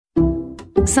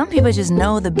Some people just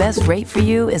know the best rate for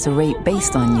you is a rate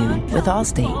based on you with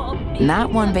Allstate,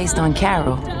 not one based on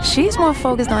Carol. She's more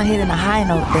focused on hitting a high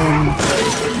note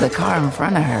than the car in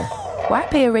front of her. Why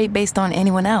pay a rate based on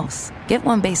anyone else? Get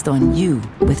one based on you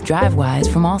with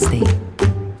DriveWise from Allstate.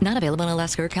 Not available in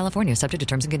Alaska or California, subject to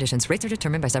terms and conditions. Rates are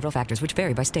determined by several factors, which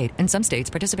vary by state. In some states,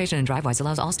 participation in DriveWise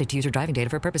allows Allstate to use your driving data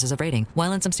for purposes of rating.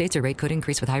 While in some states, your rate could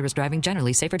increase with high-risk driving.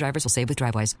 Generally, safer drivers will save with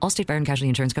DriveWise. Allstate Fire and Casualty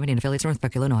Insurance Company and affiliates,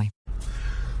 Northbrook, Illinois.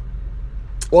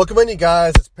 Welcome in, you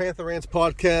guys. It's Panther Rants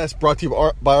Podcast, brought to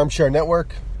you by Armchair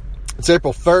Network. It's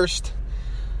April 1st.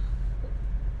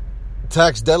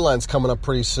 Tax deadline's coming up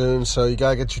pretty soon, so you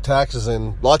got to get your taxes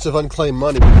in. Lots of unclaimed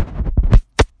money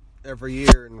every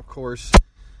year, and of course,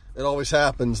 it always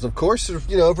happens. And of course,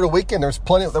 you know, over the weekend there was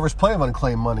plenty of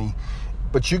unclaimed money,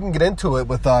 but you can get into it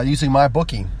with using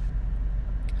MyBookie.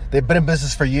 They've been in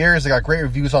business for years. They got great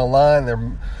reviews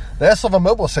online. They also have a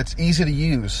mobile site. It's easy to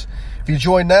use. If you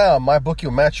join now, MyBookie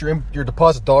will match your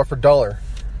deposit dollar for dollar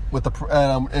with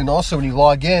and also when you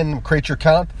log in, create your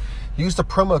account, use the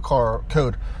promo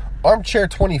code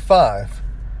Armchair25,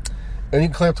 and you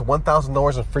can claim up to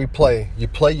 $1,000 in free play. You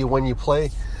play, you win, you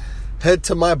play. Head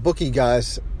to MyBookie,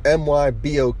 guys.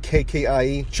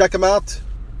 MyBookie. Check them out.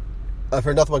 I've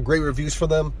heard nothing but great reviews for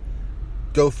them.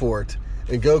 Go for it.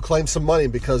 And go claim some money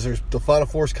because there's the Final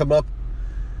Four's come up.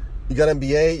 You got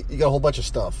NBA. You got a whole bunch of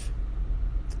stuff.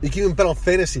 You can even bet on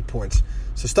fantasy points.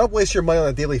 So stop wasting your money on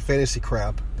that daily fantasy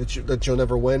crap that you'll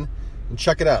never win. And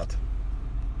check it out.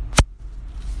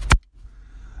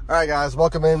 All right, guys.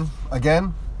 Welcome in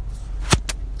again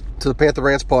to the Panther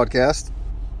Rants Podcast.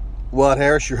 Willard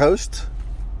Harris, your host.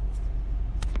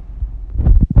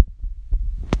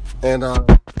 And,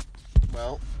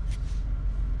 well,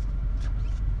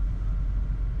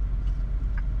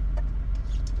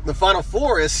 the Final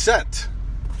Four is set.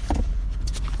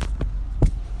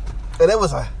 And it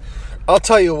was I'll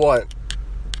tell you what,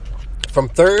 from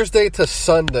Thursday to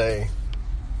Sunday,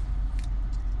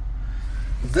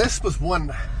 this was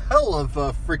one hell of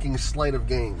a freaking slate of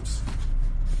games.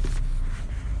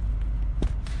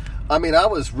 I mean, I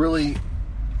was really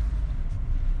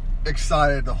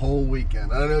excited the whole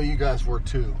weekend. I know you guys were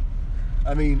too.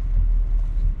 I mean,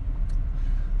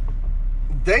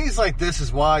 days like this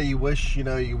is why you wish, you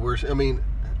know, you were. I mean,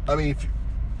 if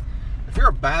you're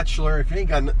a bachelor, if you ain't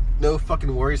got no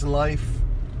fucking worries in life,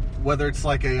 whether it's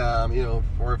like a, you know,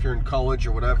 or if you're in college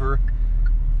or whatever,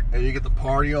 and you get the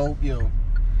party all, you know,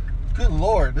 good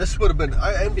Lord, this would have been.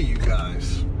 I envy you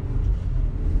guys,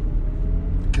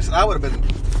 because I would have been.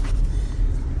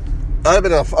 I'd have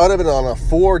been on a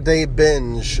 4-day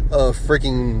binge of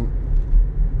freaking,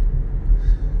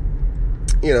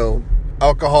 you know,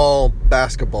 alcohol,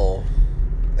 basketball,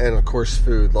 and of course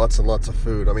food. Lots and lots of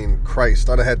food. I mean,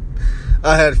 Christ, I had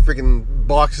freaking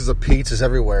boxes of pizzas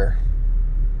everywhere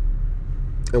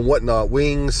and whatnot,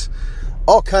 wings,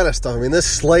 all kind of stuff. I mean, this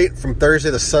slate from Thursday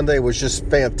to Sunday was just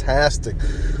fantastic.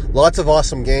 Lots of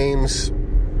awesome games.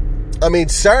 I mean,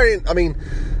 Saturday. I mean,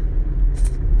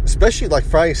 especially like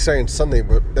Friday, Saturday, and Sunday,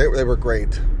 they were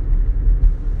great.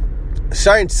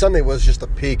 Saturday and Sunday was just a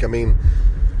peak. I mean,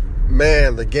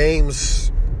 man, the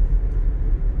games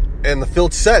and the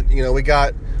field set. You know, we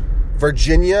got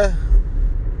Virginia,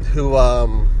 who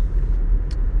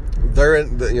they're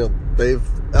in. You know, they've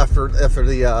after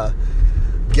the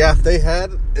gaffe they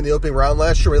had in the opening round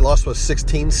last year, they lost to a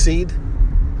 16 seed,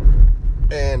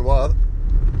 and while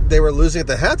they were losing at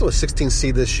the half to a 16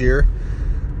 seed this year,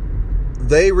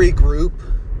 they regroup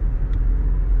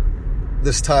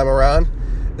this time around,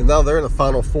 and now they're in the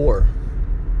Final Four.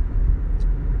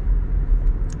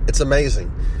 It's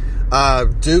amazing.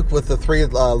 Duke with the 3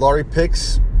 lottery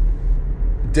picks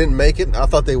didn't make it. I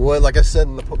thought they would. Like I said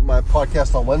in my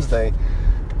podcast on Wednesday,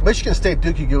 Michigan State,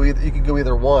 Duke, you could go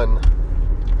either one.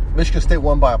 Michigan State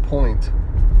won by a point.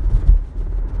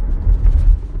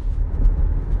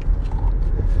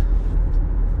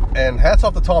 And hats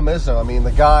off to Tom Izzo. I mean,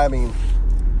 the guy. I mean,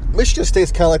 Michigan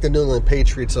State's kind of like the New England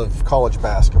Patriots of college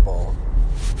basketball.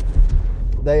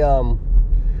 They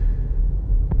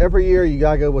every year you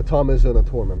gotta go with Tom Izzo in the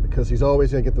tournament because he's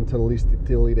always gonna get them to at least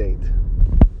the Elite Eight.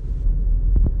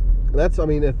 And that's, I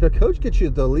mean, if the coach gets you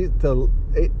to Elite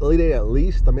Eight at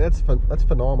least, I mean that's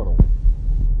phenomenal.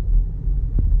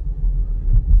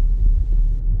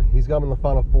 He's got them in the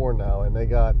Final Four now, and they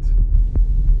got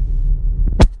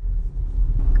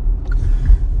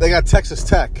Texas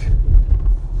Tech.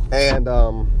 And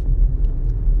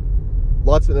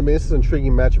lots of, I mean, this is an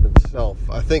intriguing matchup itself.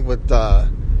 I think with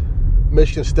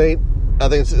Michigan State, I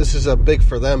think this is a big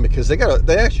for them because they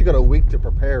actually got a week to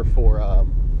prepare for.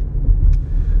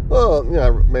 Well, you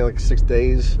know, maybe like 6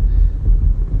 days.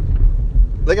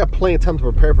 they got plenty of time to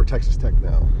prepare for Texas Tech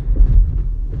now,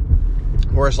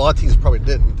 whereas a lot of teams probably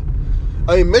didn't.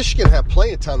 I mean, Michigan had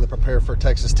plenty of time to prepare for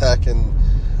Texas Tech, and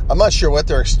I'm not sure what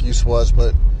their excuse was,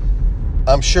 but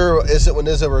I'm sure when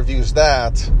Izzo reviews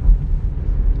that,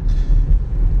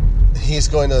 he's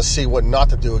going to see what not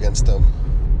to do against them.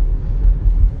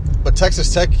 But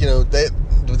Texas Tech,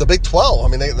 the Big 12, I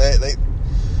mean, they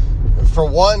for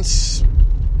once,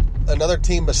 another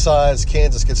team besides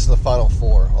Kansas gets to the Final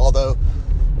Four. Although,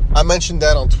 I mentioned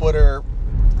that on Twitter,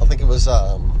 I think it was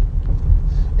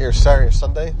either Saturday or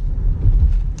Sunday.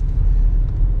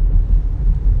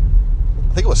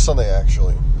 I think it was Sunday,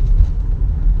 actually.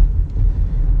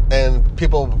 And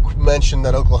people mentioned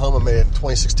that Oklahoma made it in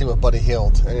 2016 with Buddy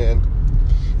Hield. And,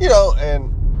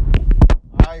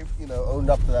 I, owned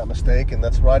up to that mistake, and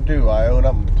that's what I do. I own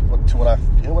up to when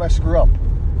I screw up.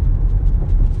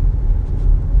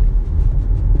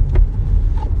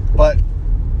 But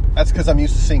that's because I'm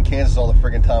used to seeing Kansas all the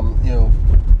friggin' time,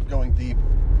 going deep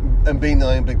and being the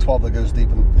only Big 12 that goes deep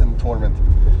in the tournament.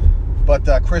 But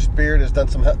Chris Beard has done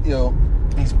some,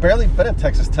 he's barely been at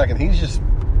Texas Tech, and he's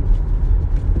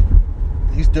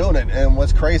doing it. And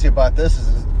what's crazy about this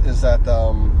is that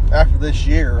after this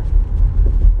year,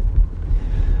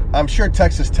 I'm sure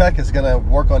Texas Tech is going to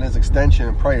work on his extension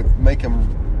and probably make him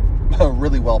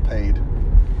really well paid.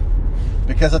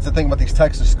 Because that's the thing about these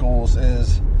Texas schools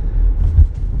is,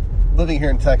 living here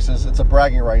in Texas, it's a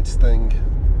bragging rights thing.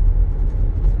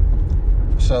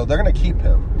 So they're going to keep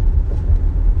him.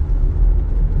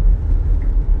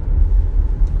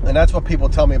 And that's what people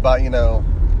tell me about,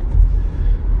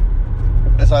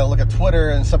 as I look at Twitter,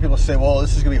 and some people say, well,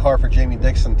 this is going to be hard for Jamie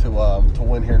Dixon to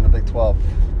win here in the Big 12.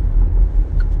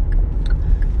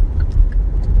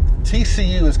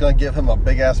 TCU is going to give him a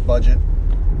big-ass budget,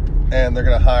 and they're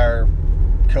going to hire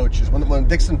coaches. When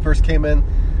Dixon first came in,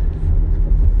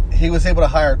 he was able to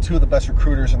hire 2 of the best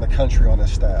recruiters in the country on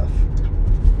his staff.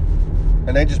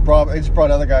 And they just brought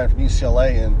another guy from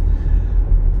UCLA in.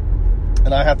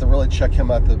 And I have to really check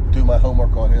him out to do my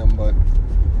homework on him. But,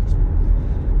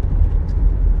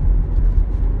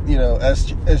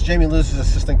 as Jamie loses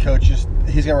assistant coaches,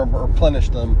 he's going to replenish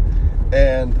them.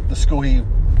 And the school he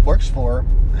works for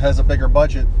has a bigger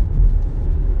budget.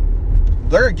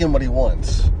 They're going to give him what he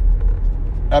wants.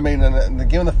 I mean, and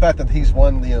given the fact that he's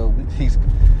won,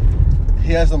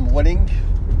 he has them winning.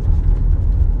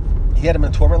 He had them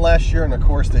in the tournament last year, and of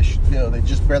course they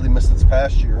just barely missed this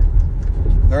past year.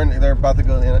 They're about to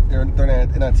go to the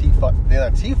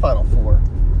NIT Final Four.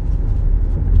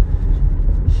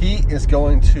 He is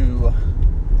going to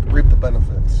reap the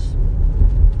benefits.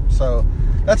 So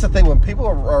that's the thing. When people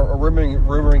are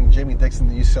rumoring Jamie Dixon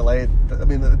to UCLA, I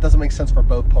mean, it doesn't make sense for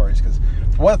both parties. Because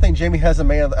for one thing, Jamie hasn't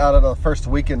made it out of the first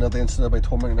weekend of the NCAA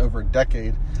tournament in over a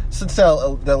decade since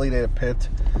the Elite Eight at Pitt.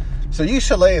 So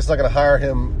UCLA is not going to hire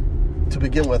him to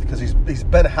begin with because he's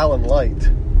Ben Howland light.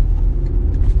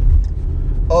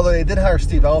 Although they did hire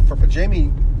Steve Alford, but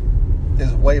Jamie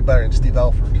is way better than Steve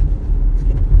Alford.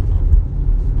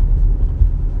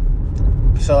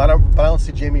 So I don't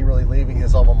see Jamie really leaving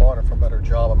his alma mater for a better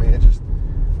job. I mean,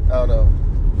 I don't know.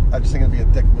 I just think it'd be a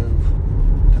dick move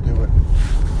to do it.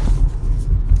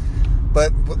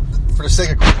 But for the sake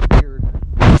of Chris Beard,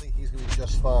 I think he's going to be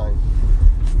just fine.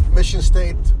 Michigan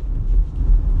State,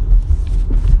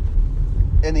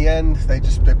 in the end, they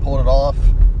pulled it off.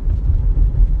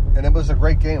 And it was a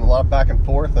great game, a lot of back and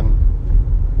forth. And,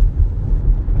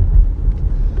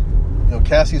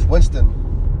 Cassius Winston,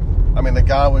 I mean, the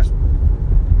guy was...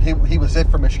 He was it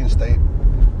for Michigan State.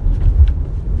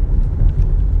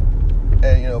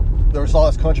 And, there was all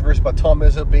this controversy about Tom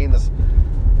Izzo being this,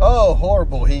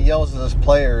 horrible. He yells at his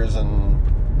players and,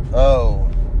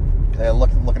 and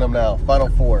look at him now. Final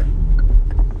Four.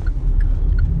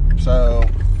 So,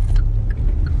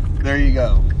 there you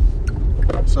go.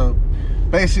 So,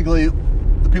 basically,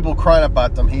 the people crying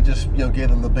about them, he just, gave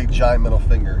them the big giant middle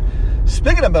finger.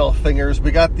 Speaking of middle fingers,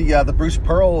 we got the Bruce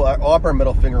Pearl Auburn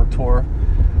middle finger tour.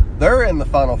 They're in the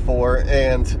Final Four,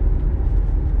 and,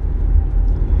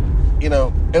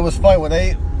 it was funny when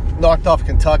they knocked off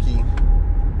Kentucky.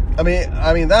 I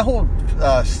mean that whole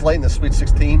slate in the Sweet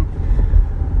 16,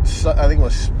 I think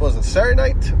it was it Saturday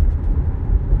night?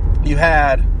 You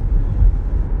had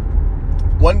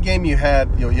one game you had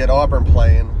Auburn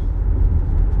playing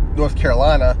North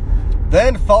Carolina.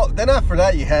 Then after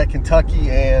that, you had Kentucky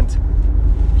and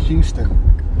Houston.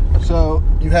 So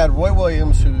you had Roy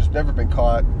Williams, who's never been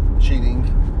caught cheating,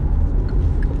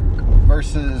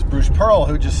 versus Bruce Pearl,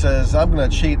 who just says, I'm going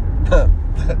to cheat.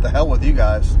 The hell with you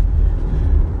guys.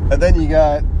 And then you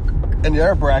got, in the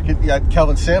other bracket, you got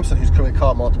Kelvin Sampson, who's been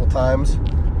caught multiple times.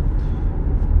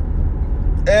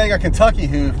 And you got Kentucky,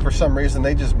 who, for some reason,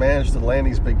 they just managed to land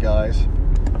these big guys.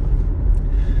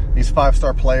 These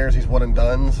 5-star players, these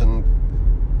one-and-dones. And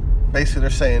basically they're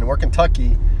saying, we're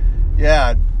Kentucky.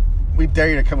 Yeah, we dare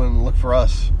you to come and look for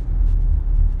us.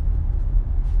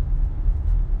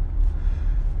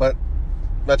 But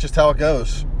that's just how it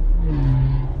goes.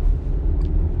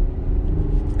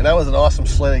 And that was an awesome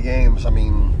slate of games. I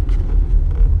mean,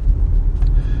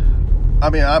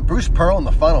 Bruce Pearl in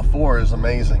the Final Four is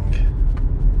amazing.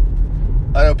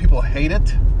 I know people hate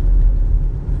it,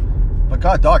 but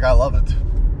God dog, I love it.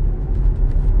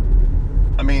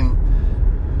 I mean,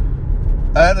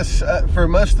 I had this, for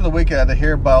most of the weekend, I had to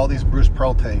hear about all these Bruce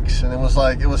Pearl takes, and it was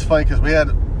funny because we had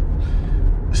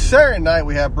Saturday night.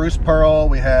 We had Bruce Pearl,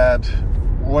 we had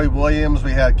Roy Williams,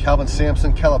 we had Calvin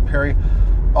Sampson, Calipari,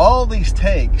 all these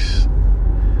takes,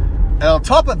 and on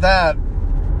top of that,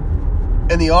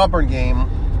 in the Auburn game,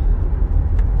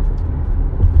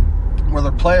 where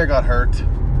their player got hurt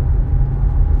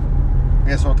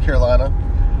against North Carolina.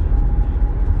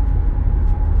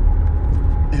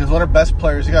 He was one of our best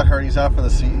players. He got hurt. He's out for the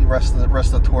rest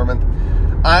of the tournament.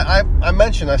 I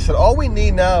mentioned, I said, all we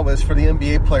need now is for the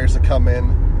NBA players to come in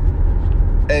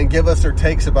and give us their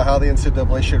takes about how the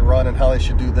NCAA should run and how they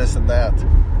should do this and that.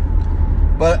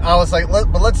 But I was like,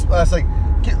 let's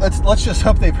just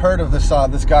hope they've heard of this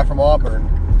guy from Auburn,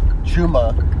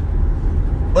 Chuma.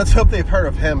 Let's hope they've heard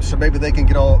of him, so maybe they can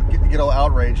get all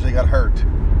outraged they got hurt.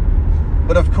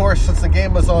 But of course, since the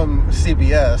game was on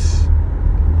CBS,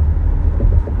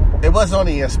 it wasn't on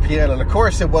ESPN, and of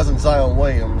course, it wasn't Zion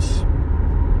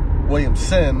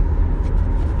Williamson.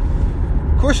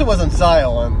 Of course, it wasn't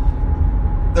Zion.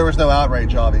 There was no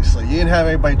outrage, obviously. You didn't have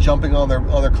anybody jumping on their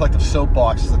collective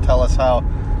soapboxes to tell us how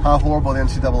horrible the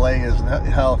NCAA is, and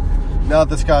how now that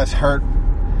this guy's hurt,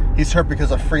 he's hurt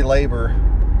because of free labor.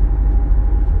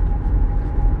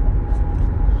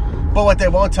 But what they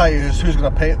won't tell you is who's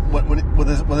going to pay with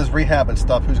his rehab and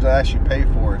stuff. Who's going to actually pay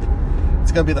for it?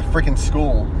 It's going to be the freaking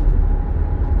school.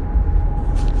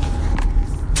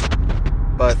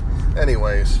 But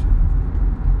anyways,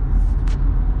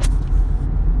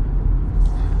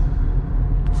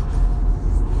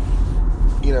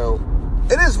 you know,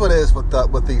 it is what it is with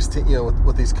these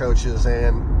with these coaches,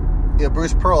 and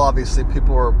Bruce Pearl. Obviously,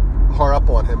 people are hard up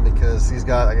on him because he's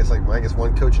got I guess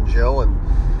one coach in jail, and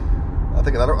I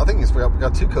think he's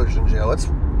got 2 coaches in jail.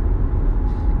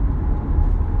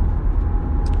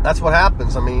 That's what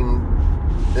happens. I mean,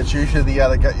 it's usually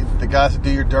the guys that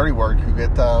do your dirty work who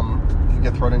get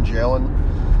thrown in jail, and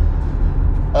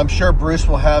I'm sure Bruce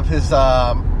will have his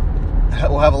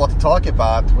will have a lot to talk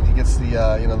about when he gets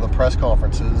the press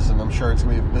conferences, and I'm sure it's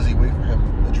going to be a busy week for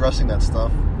him addressing that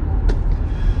stuff.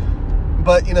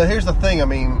 But here's the thing. I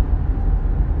mean,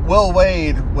 Will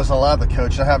Wade was allowed to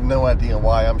coach. I have no idea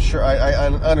why. I'm sure I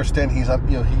understand he's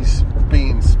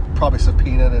being probably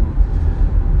subpoenaed and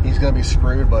he's going to be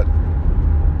screwed. But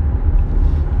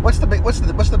what's the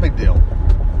big deal?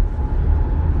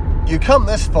 You come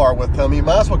this far with them, you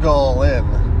might as well go all in,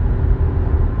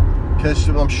 because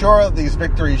I'm sure these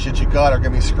victories that you got are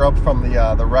going to be scrubbed from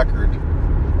the record.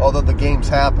 Although the games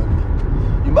happened,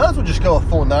 you might as well just go a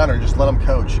full niner and just let them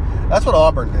coach. That's what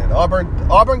Auburn did.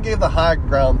 Auburn gave the high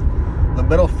ground, the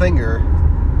middle finger,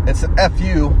 and said, F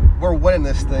you, we're winning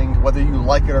this thing whether you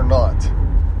like it or not.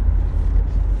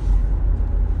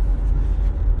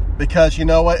 Because you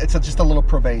know what? It's just a little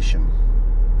probation.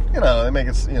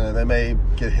 They may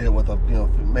get hit with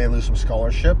may lose some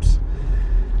scholarships.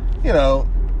 Get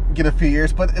a few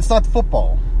years, but it's not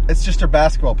football. It's just their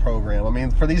basketball program. I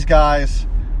mean, for these guys,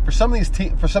 for some of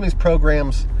these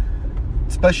programs,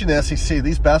 especially in the SEC,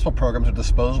 these basketball programs are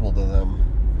disposable to them.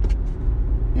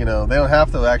 They don't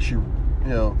have to actually,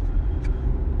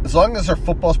 as long as their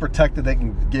football's protected, they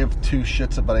can give 2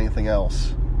 shits about anything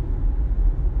else.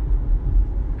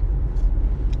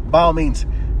 By all means,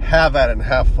 have at it and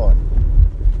have fun.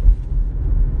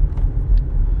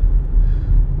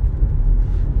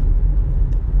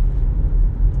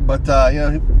 But,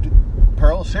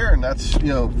 Pearl's here, and that's,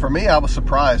 for me, I was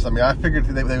surprised. I mean, I figured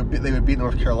they would beat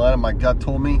North Carolina. My gut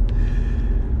told me.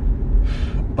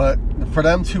 But for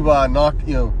them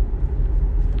to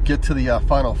get to the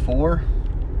Final Four,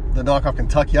 to knock off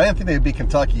Kentucky, I didn't think they would beat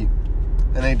Kentucky,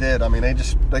 and they did. I mean,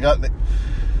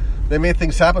 they made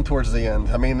things happen towards the end.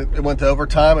 I mean, it went to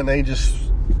overtime, and they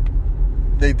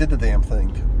did the damn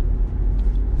thing.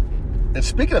 And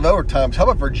speaking of overtimes, how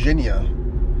about Virginia?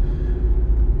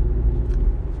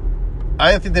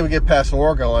 I didn't think they would get past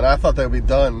Oregon, and I thought they would be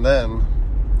done then.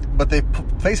 But they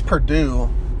faced Purdue,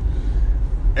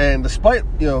 and despite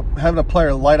having a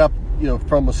player light up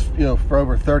for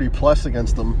over 30 plus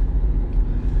against them,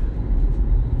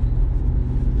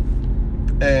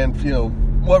 And, you know,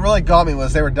 what really got me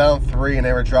was they were down 3 and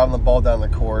they were driving the ball down the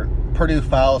court. Purdue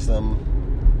fouls them.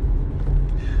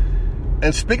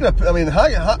 And speaking of, I mean,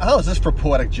 how is this for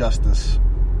poetic justice?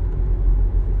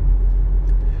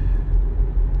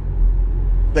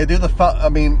 They do the foul. I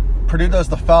mean, Purdue does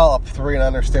the foul up 3, and I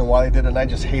understand why they did it, and I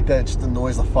just hate that. It just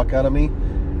annoys the fuck out of me.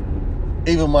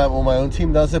 Even when my own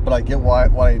team does it, but I get why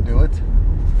they do it.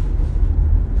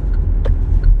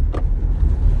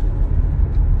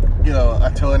 You know, I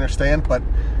totally understand, but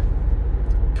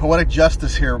poetic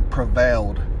justice here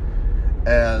prevailed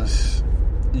as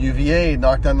UVA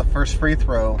knocked down the first free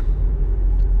throw,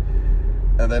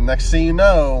 and then next thing you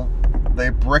know, they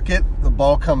brick it, the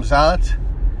ball comes out,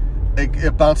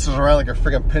 it bounces around like a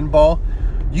friggin' pinball.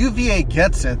 UVA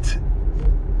gets it,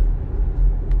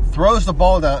 throws the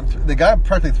ball down, the guy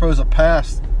practically throws a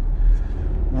pass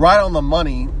right on the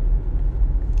money,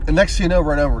 and next thing you know,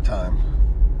 we're in overtime.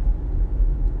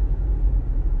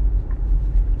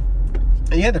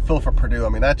 And you had to feel for Purdue. I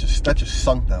mean, that just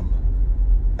sunk them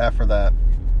after that.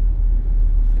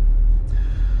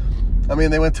 I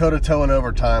mean, they went toe-to-toe in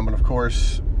overtime, but of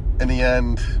course, in the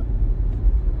end,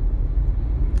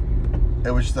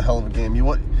 it was just a hell of a game.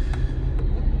 You're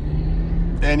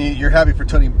happy for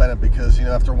Tony Bennett because, you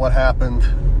know, after what happened,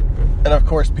 and of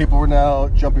course, people were now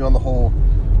jumping on the whole,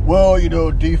 well, you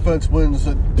know, defense wins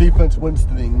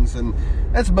things, and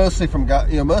that's mostly from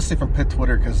Pitt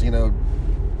Twitter because, you know,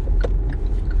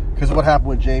 because of what happened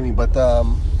with Jamie. But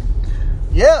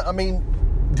yeah, I mean,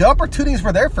 the opportunities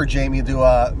were there for Jamie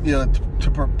to you know,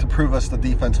 to prove us the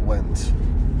defense wins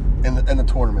in the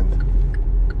tournament.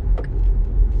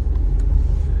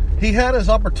 He had his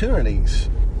opportunities,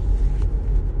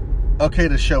 okay,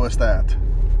 to show us that.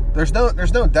 There's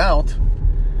no doubt.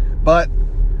 But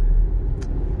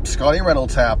Scotty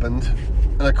Reynolds happened,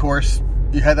 and of course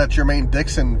you had that Jermaine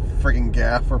Dixon friggin'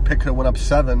 gaff where Pitt could have went up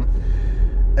 7,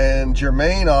 and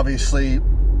Jermaine obviously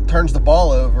turns the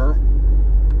ball over,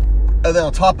 and then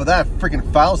on top of that,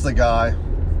 freaking fouls the guy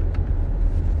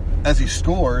as he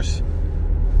scores.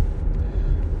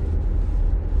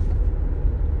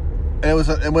 And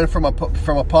it went from a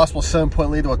possible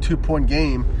 7-point lead to a 2-point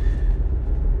game.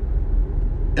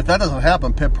 If that doesn't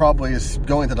happen, Pitt probably is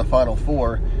going to the Final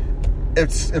Four.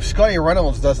 If Scotty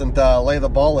Reynolds doesn't lay the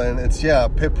ball in,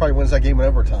 Pitt probably wins that game in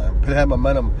overtime. Pitt had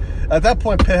momentum. At that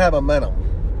point, Pitt had momentum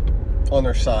on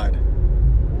their side.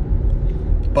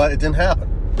 But it didn't happen.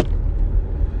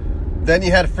 Then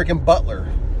you had freaking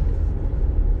Butler.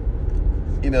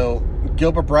 You know,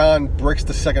 Gilbert Brown bricks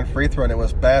the second free throw, and it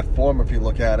was bad form if you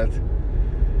look at it.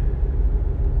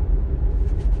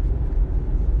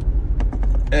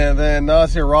 And then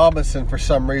Nazir Robinson, for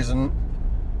some reason,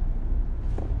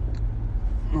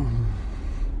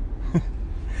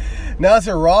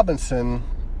 Nazir Robinson,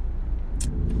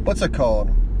 what's it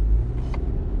called?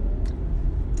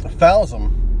 Fouls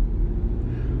him.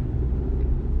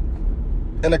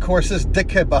 And of course, this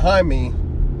dickhead behind me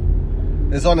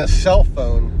is on his cell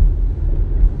phone.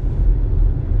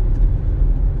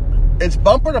 It's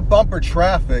bumper to bumper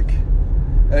traffic,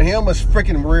 and he almost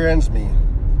freaking rear ends me.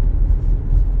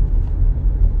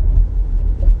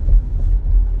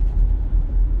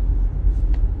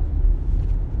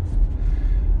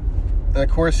 And of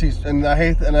course I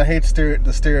hate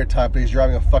the stereotype, but he's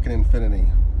driving a fucking Infiniti.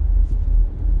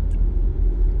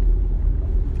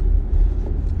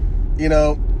 You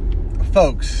know,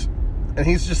 folks, and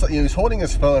he's just, you know, he's holding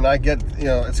his phone. I get, you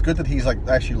know, it's good that he's like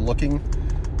actually looking,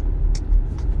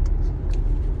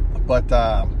 but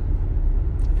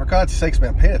for God's sakes,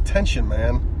 man, pay attention,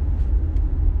 man.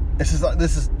 This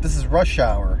is rush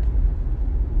hour.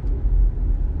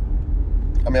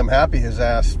 I mean, I'm happy his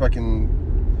ass fucking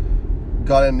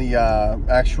got in the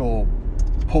actual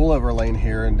pullover lane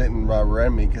here and didn't rear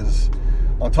end me, because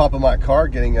on top of my car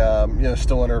getting you know,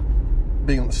 still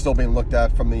being looked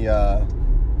at from the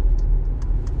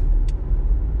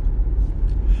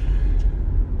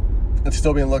it's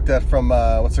still being looked at from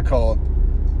what's it called,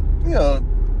 you know,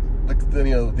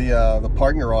 the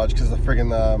parking garage, because the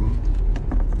friggin'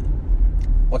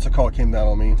 what's it called came down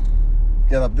on me.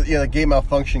 The gate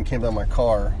malfunction came down my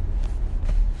car.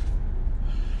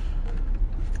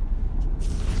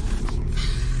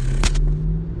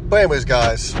 But anyways,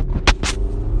 guys,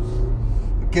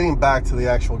 getting back to the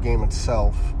actual game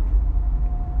itself,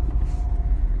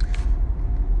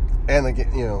 and the,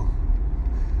 you know,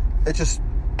 it just,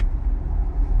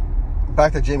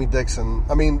 back to Jamie Dixon.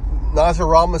 I mean, Nazir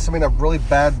Robinson made a really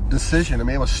bad decision. I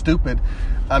mean, it was stupid.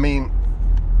 I mean,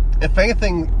 if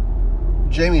anything,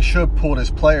 Jamie should have pulled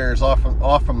his players off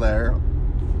from there.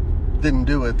 Didn't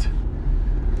do it.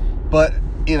 But,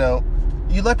 you know,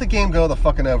 you let the game go the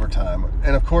fucking overtime.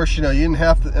 And, of course, you didn't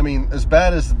have to... I mean, as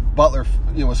bad as Butler,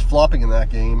 was flopping in that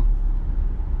game,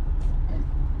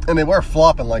 and they were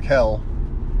flopping like hell.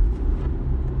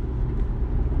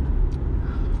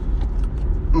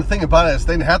 And the thing about it is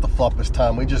they didn't have to flop this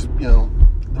time. We just, the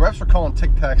refs were calling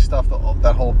tic-tac stuff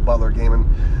that whole Butler game,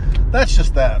 and that's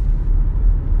just that.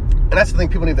 And that's the thing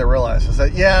people need to realize is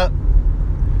that,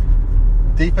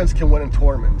 defense can win in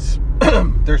tournaments.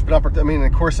 There's been opportunities. I mean,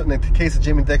 of course, in the case of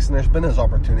Jamie Dixon, there's been those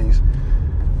opportunities.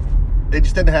 They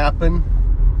just didn't happen.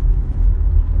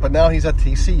 But now he's at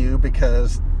TCU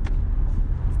because,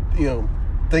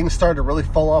 things started to really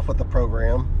fall off with the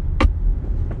program.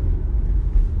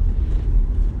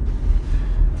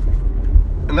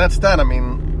 And that's that. I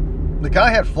mean, the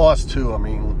guy had flaws too. I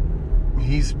mean,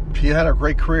 he had a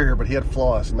great career here, but he had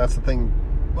flaws. And that's the thing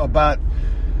about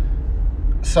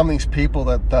some of these people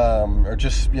that are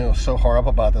just, so hard up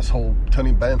about this whole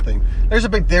Tony Bennett thing. There's a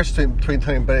big difference between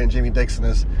Tony Bennett and Jamie Dixon.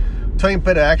 Is Tony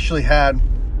Bennett actually had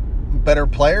better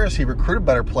players. He recruited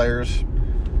better players.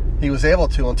 He was able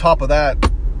to. On top of that,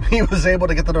 he was able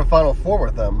to get to the Final Four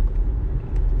with them.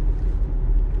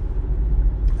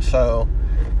 So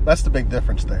that's the big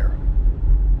difference there.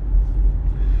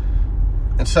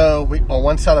 And so on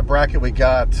one side of the bracket we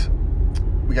got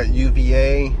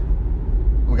UVA,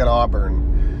 we got Auburn.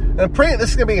 And this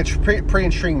is going to be a pretty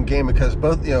intriguing game because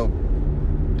both,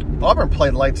 Auburn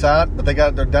played lights out, but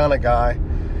they're down a guy.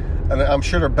 And I'm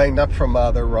sure they're banged up from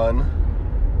their run.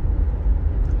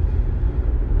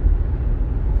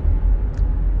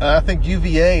 And I think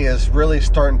UVA is really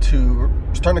starting to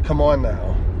come on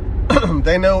now.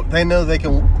 They know they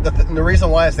can. The reason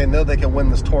why is they know they can win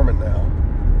this tournament now.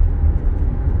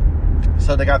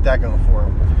 So they got that going for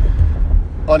them.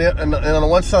 And on the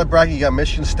one side of the bracket, you got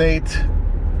Michigan State.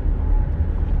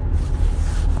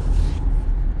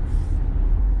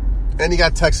 And you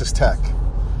got Texas Tech.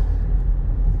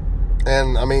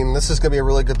 And, I mean, this is going to be a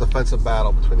really good defensive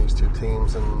battle between these two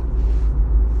teams. And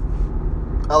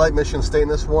I like Michigan State in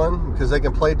this one because they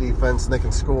can play defense and they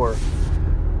can score.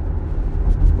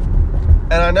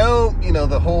 And I know,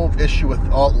 the whole issue with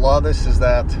a lot of this is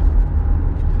that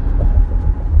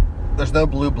there's no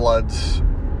blue bloods.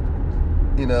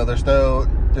 There's no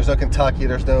Kentucky,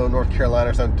 there's no North Carolina,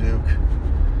 there's no Duke.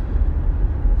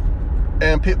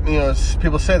 And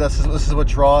people say this is what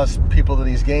draws people to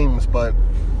these games, but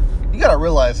you got to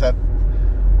realize that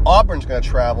Auburn's going to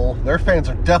travel. Their fans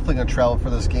are definitely going to travel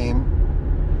for this game.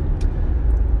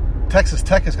 Texas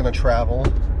Tech is going to travel.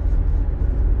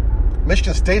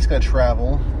 Michigan State's going to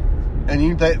travel.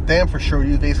 And damn for sure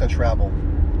UVA's going to travel.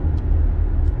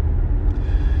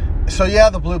 So,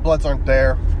 the Blue Bloods aren't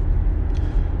there.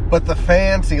 But the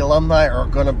fans, the alumni, are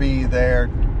going to be there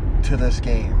to this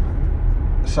game.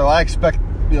 So I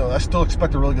still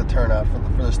expect a really good turnout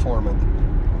for this tournament.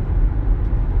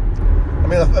 I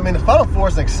mean, the Final Four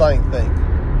is an exciting thing.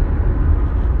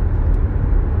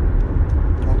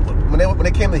 When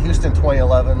they came to Houston in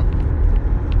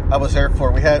 2011, I was there for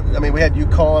it. We had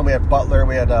UConn, we had Butler,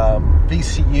 we had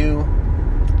VCU,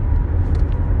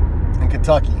 and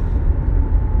Kentucky,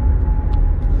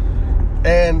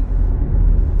 and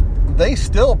they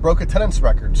still broke attendance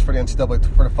records for the NCAA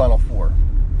for the Final Four.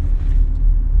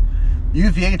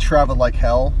 UVA traveled like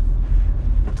hell.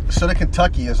 So did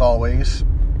Kentucky, as always.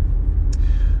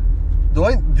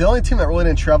 The only team that really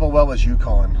didn't travel well was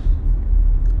UConn.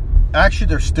 Actually,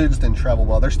 their students didn't travel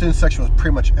well. Their student section was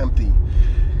pretty much empty.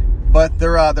 But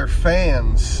their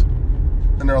fans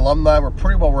and their alumni were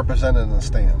pretty well represented in the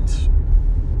stands.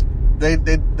 They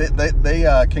came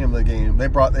to the game. They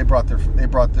brought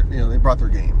their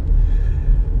game.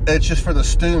 It's just for the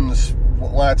students.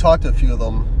 When I talked to a few of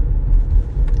them,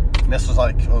 and this was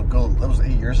that was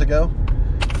 8 years ago.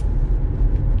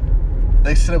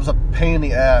 They said it was a pain in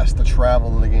the ass to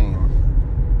travel to the game.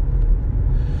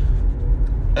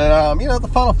 And the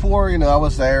Final Four, I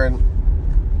was there, and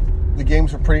the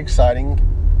games were pretty exciting.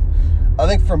 I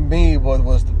think for me, what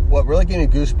really gave me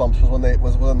goosebumps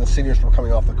was when the seniors were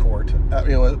coming off the court.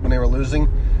 When they were losing,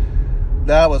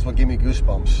 that was what gave me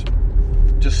goosebumps.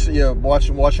 Just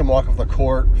watch them walk off the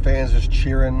court, fans just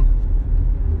cheering.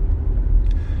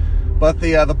 But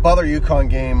the Butler UConn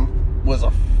game was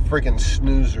a freaking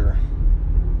snoozer.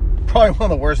 Probably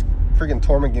one of the worst freaking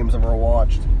tournament games I've ever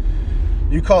watched.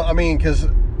 Because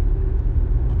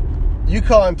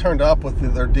UConn turned up with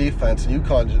their defense, and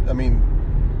UConn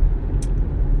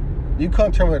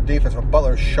turned with their defense, but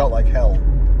Butler shot like hell.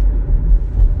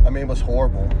 It was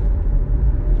horrible.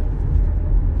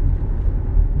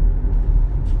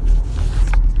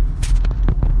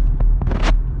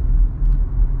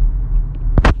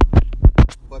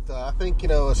 But I think,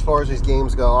 as far as these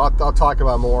games go, I'll talk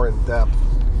about more in depth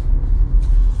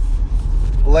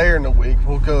later in the week.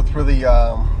 We'll go through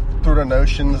the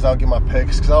notions. I'll give my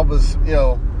picks because I was,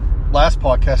 last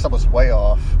podcast I was way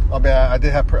off. I mean, I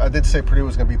did say Purdue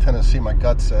was going to beat Tennessee. My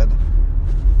gut said,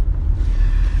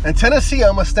 and Tennessee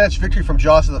almost snatched victory from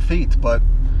jaws of defeat, but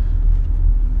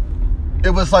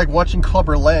it was like watching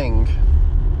Clubber Lang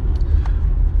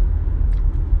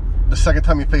the second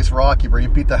time he faced Rocky, where he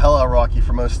beat the hell out of Rocky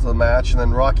for most of the match, and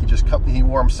then Rocky he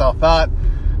wore himself out.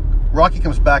 Rocky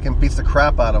comes back and beats the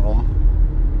crap out of him.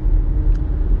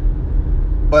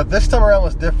 But this time around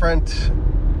was different,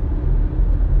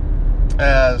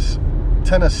 as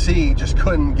Tennessee just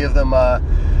couldn't give them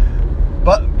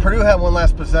but Purdue had one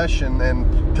last possession,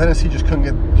 and Tennessee just could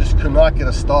not get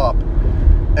a stop.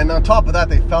 And on top of that,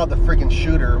 they fouled the freaking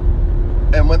shooter,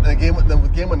 and the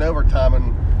game went overtime,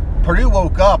 and Purdue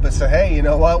woke up and said, hey, you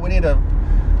know what,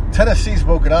 Tennessee's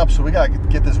woken up, so we got to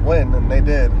get this win, and they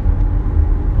did.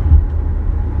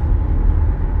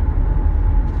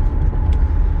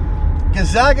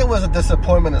 Gonzaga was a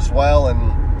disappointment as well,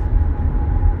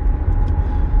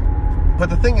 but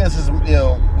the thing is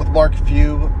with Mark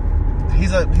Few,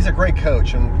 he's a great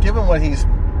coach, and given what he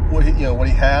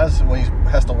has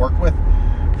to work with,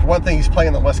 for one thing, he's playing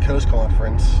in the West Coast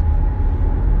Conference,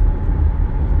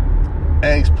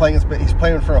 and he's playing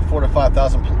in front of 4,000 to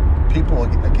 5,000 people a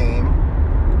game.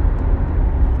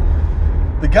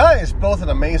 The guy is both an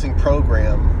amazing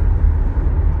program.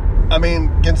 I mean,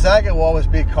 Gonzaga will always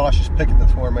be a cautious pick in the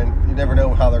tournament. You never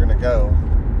know how they're going to go.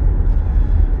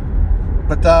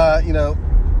 But,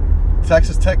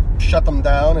 Texas Tech shut them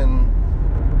down, and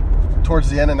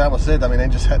towards the end, and that was it. I mean,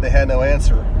 they had no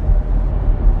answer.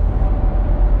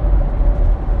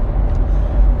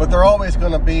 But they're always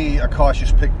going to be a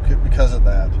cautious pick because of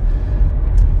that.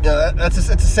 It's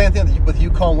the same thing with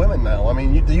UConn women now. I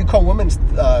mean, the UConn women's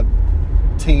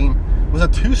team was a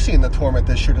 2 seed in the tournament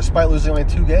this year, despite losing only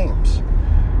 2 games.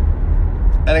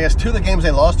 And I guess 2 of the games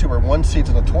they lost to were 1 seeds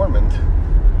in the tournament.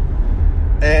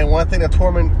 And one thing the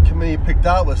tournament committee picked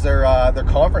out was their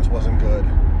conference wasn't good.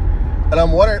 And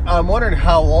I'm wondering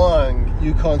how long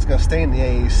UConn's going to stay in the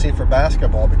AAC for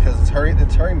basketball, because it's going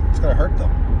to hurt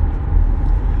them.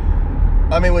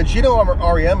 I mean, when Gino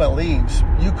Auriemma leaves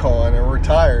UConn or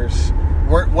retires,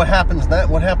 what happens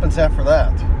after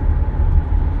that?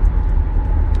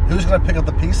 Who's going to pick up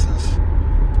the pieces?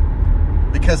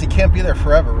 Because he can't be there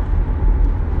forever.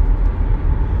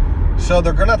 So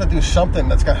they're going to have to do something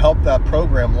that's going to help that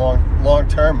program long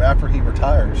term after he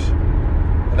retires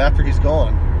and after he's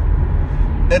gone.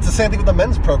 And it's the same thing with the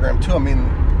men's program too. I mean,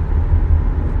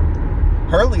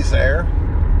 Hurley's there,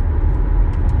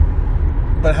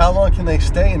 but how long can they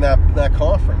stay in that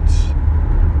conference?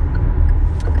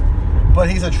 But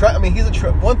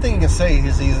one thing you can say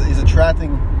is he's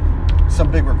attracting some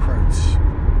big recruits.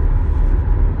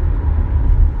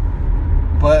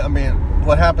 But I mean,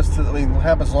 what happens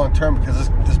long term, because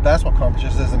this basketball conference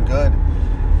just isn't good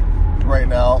right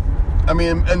now. I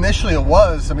mean, initially it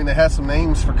was. I mean, they had some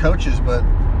names for coaches, but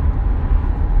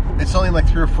it's only like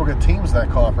 3 or 4 good teams in that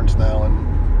conference now. And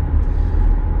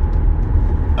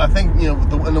I think,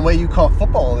 in the way UConn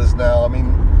football is now, I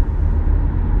mean,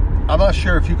 I'm not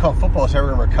sure if UConn football is ever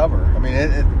going to recover. I mean,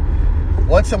 it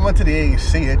once it went to the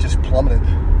AAC, it just plummeted.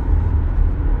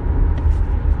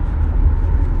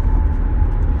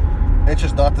 It's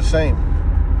just not the same.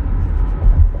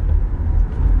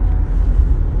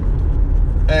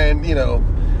 And,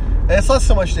 it's not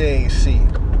so much the AAC.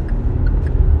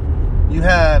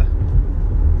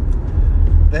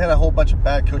 They had a whole bunch of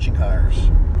bad coaching hires.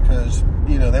 Because,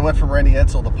 they went from Randy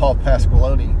Edsall to Paul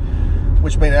Pasqualoni,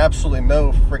 which made absolutely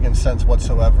no friggin' sense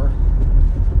whatsoever.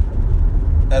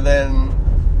 And then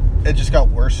it just got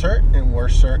worser and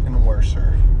worser and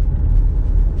worser.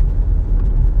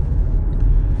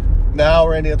 Now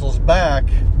Randy Edsall's back,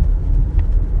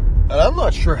 and I'm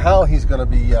not sure how he's going to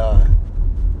be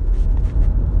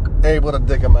able to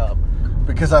dig him out,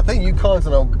 because I think UConn's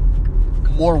in a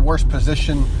more worse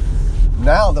position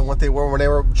now than what they were when they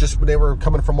were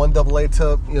coming from 1AA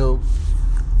to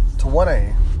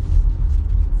 1A.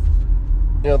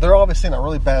 They're obviously in a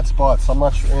really bad spot, so I'm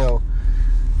not sure.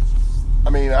 I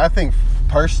mean, I think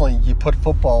personally, you put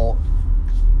football,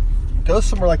 go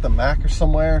somewhere like the MAC or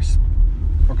somewhere,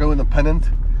 or go independent,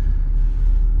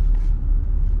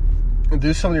 and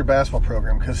do some of your basketball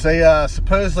program, because they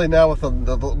supposedly now with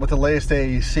the latest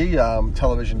AAC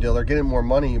television deal, they're getting more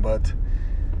money, but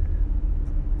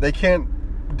they can't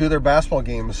do their basketball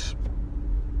games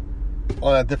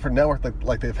on a different network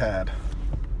like they've had.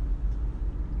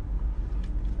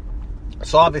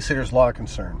 So obviously there's a lot of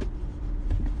concern.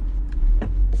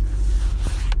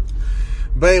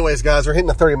 But anyways, guys, we're hitting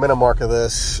the 30-minute mark of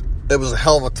this. It was a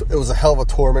hell of a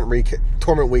tournament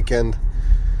weekend.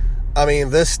 I mean,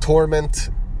 this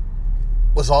tournament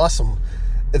was awesome.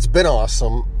 It's been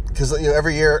awesome because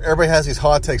every year everybody has these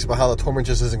hot takes about how the tournament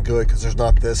just isn't good because there's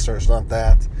not this or there's not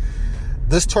that.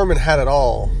 This tournament had it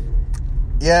all.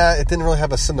 Yeah, it didn't really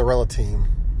have a Cinderella team.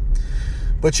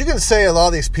 But you can say a lot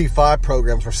of these P5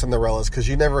 programs were Cinderellas because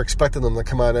you never expected them to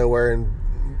come out of nowhere and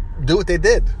do what they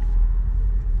did.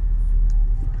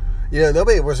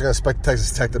 Nobody was going to expect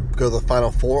Texas Tech to go to the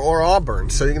Final Four or Auburn.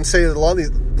 So you can say that a lot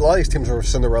of these teams were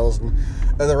Cinderellas in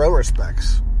their own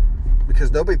respects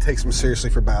because nobody takes them seriously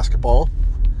for basketball,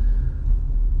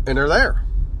 and they're there.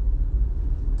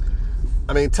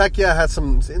 I mean, Tech, had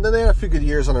they had a few good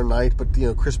years on their night, but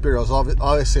Chris Beard was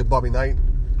obviously a Bobby Knight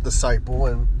disciple,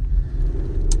 and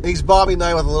he's Bobby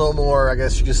Knight with a little more, I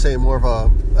guess you could say, more of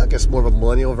a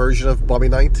millennial version of Bobby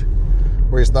Knight,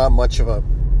 where he's not much of a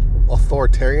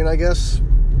authoritarian, I guess.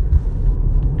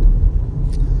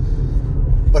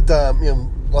 But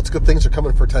lots of good things are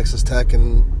coming for Texas Tech,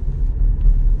 and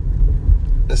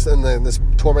this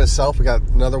tournament itself, we got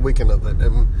another weekend of it,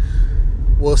 and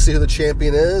we'll see who the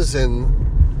champion is,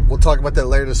 and we'll talk about that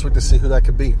later this week to see who that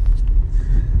could be.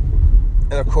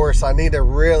 And of course, I need to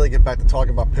really get back to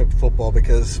talking about Pitt football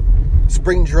because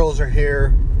spring drills are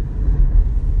here.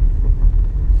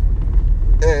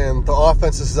 And the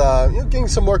offense is getting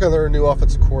some work on their new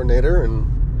offensive coordinator. And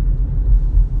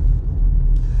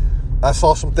I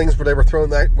saw some things where they were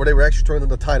actually throwing to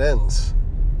the tight ends.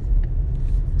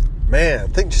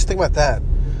 Man, just think about that.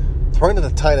 Throwing to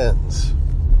the tight ends.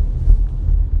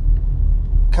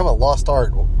 Kind of a lost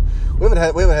art. We haven't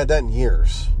had that in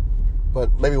years.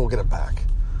 But maybe we'll get it back.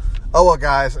 Oh, well,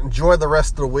 guys, enjoy the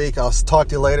rest of the week. I'll talk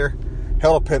to you later.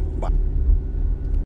 Hell to Pitt. Bye.